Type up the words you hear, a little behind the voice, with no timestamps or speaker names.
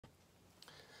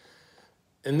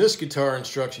In this guitar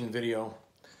instruction video,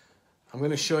 I'm going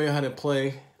to show you how to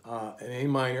play an A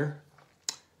minor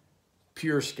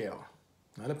pure scale.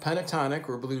 Not a pentatonic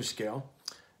or blues scale,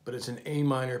 but it's an A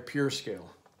minor pure scale.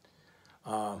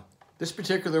 This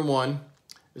particular one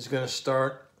is going to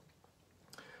start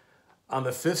on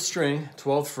the 5th string,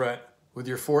 12th fret, with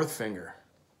your 4th finger.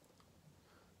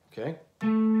 Okay?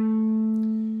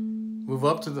 Move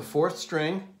up to the 4th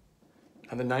string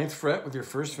on the 9th fret with your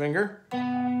 1st finger.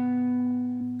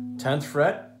 10th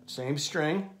fret, same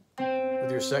string, with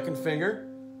your 2nd finger.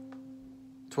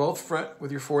 12th fret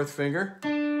with your 4th finger.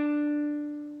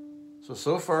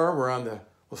 So far we're on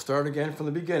we'll start again from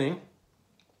the beginning.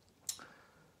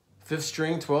 5th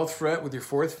string, 12th fret with your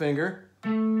 4th finger.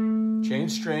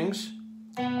 Change strings.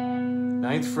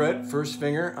 9th fret, 1st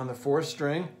finger on the 4th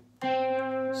string.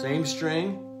 Same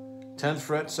string. 10th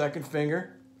fret, 2nd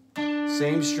finger.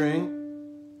 Same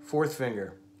string, 4th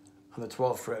finger on the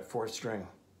 12th fret, 4th string.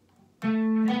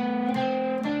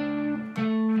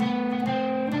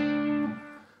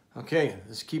 Okay,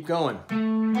 let's keep going.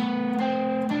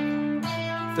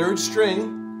 3rd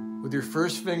string with your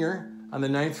 1st finger on the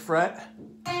 9th fret,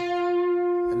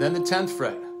 and then the 10th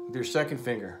fret with your 2nd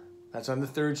finger. That's on the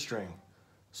 3rd string.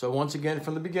 So once again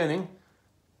from the beginning,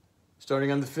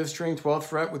 starting on the 5th string, 12th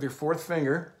fret with your 4th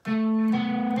finger.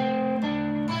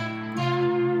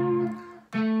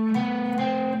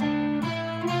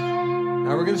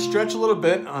 Now we're going to stretch a little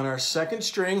bit on our 2nd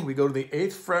string. We go to the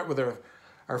 8th fret with our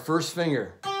 1st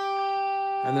finger.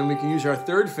 And then we can use our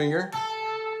 3rd finger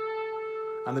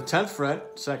on the 10th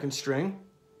fret, 2nd string,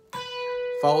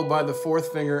 followed by the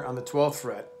 4th finger on the 12th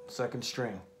fret, 2nd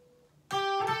string.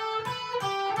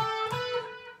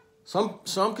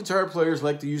 Some guitar players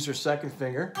like to use their 2nd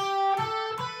finger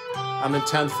on the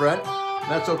 10th fret.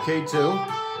 That's okay too.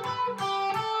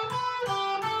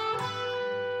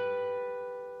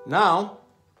 Now,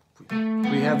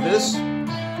 we have this.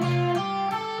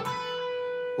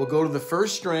 We'll go to the 1st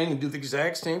string and do the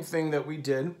exact same thing that we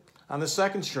did on the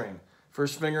 2nd string.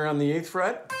 1st finger on the 8th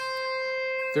fret,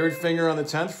 3rd finger on the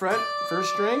 10th fret, 1st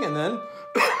string, and then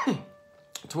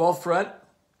 12th fret,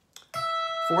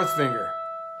 4th finger.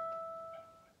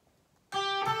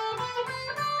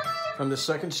 From the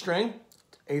 2nd string,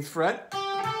 8th fret,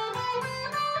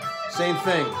 same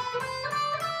thing.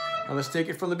 Now let's take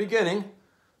it from the beginning.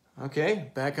 Okay,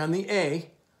 back on the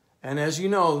A. And as you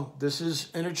know, this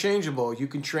is interchangeable. You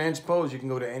can transpose, you can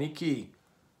go to any key.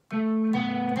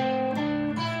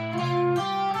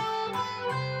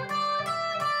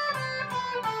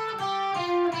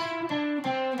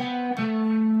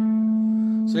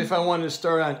 So if I wanted to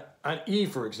start on E,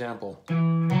 for example.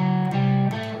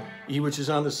 E, which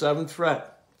is on the 7th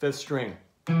fret, 5th string.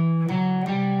 Let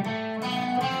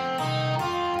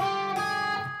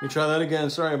me try that again,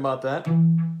 sorry about that.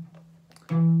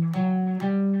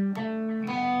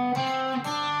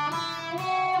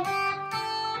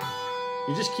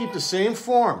 You just keep the same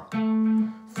form.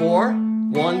 4,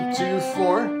 1, 2,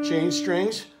 4, change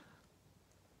strings.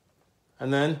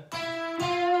 And then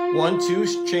 1,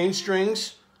 2, change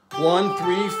strings. 1,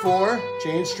 3, 4,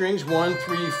 change strings. 1,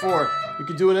 3, 4. You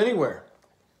could do it anywhere.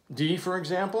 D, for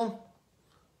example.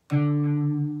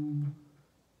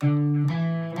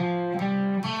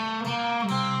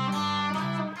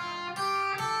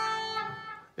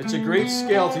 It's a great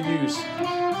scale to use.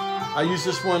 I use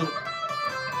this one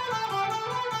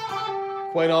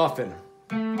quite often.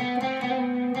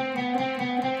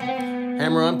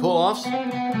 Hammer-on pull-offs.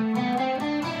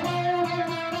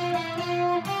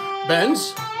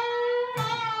 Bends.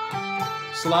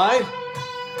 Slide.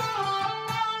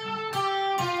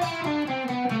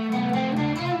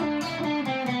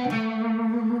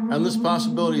 Endless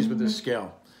possibilities with this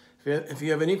scale. If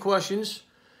you have any questions,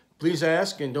 please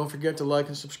ask, and don't forget to like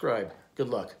and subscribe. Good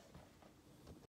luck.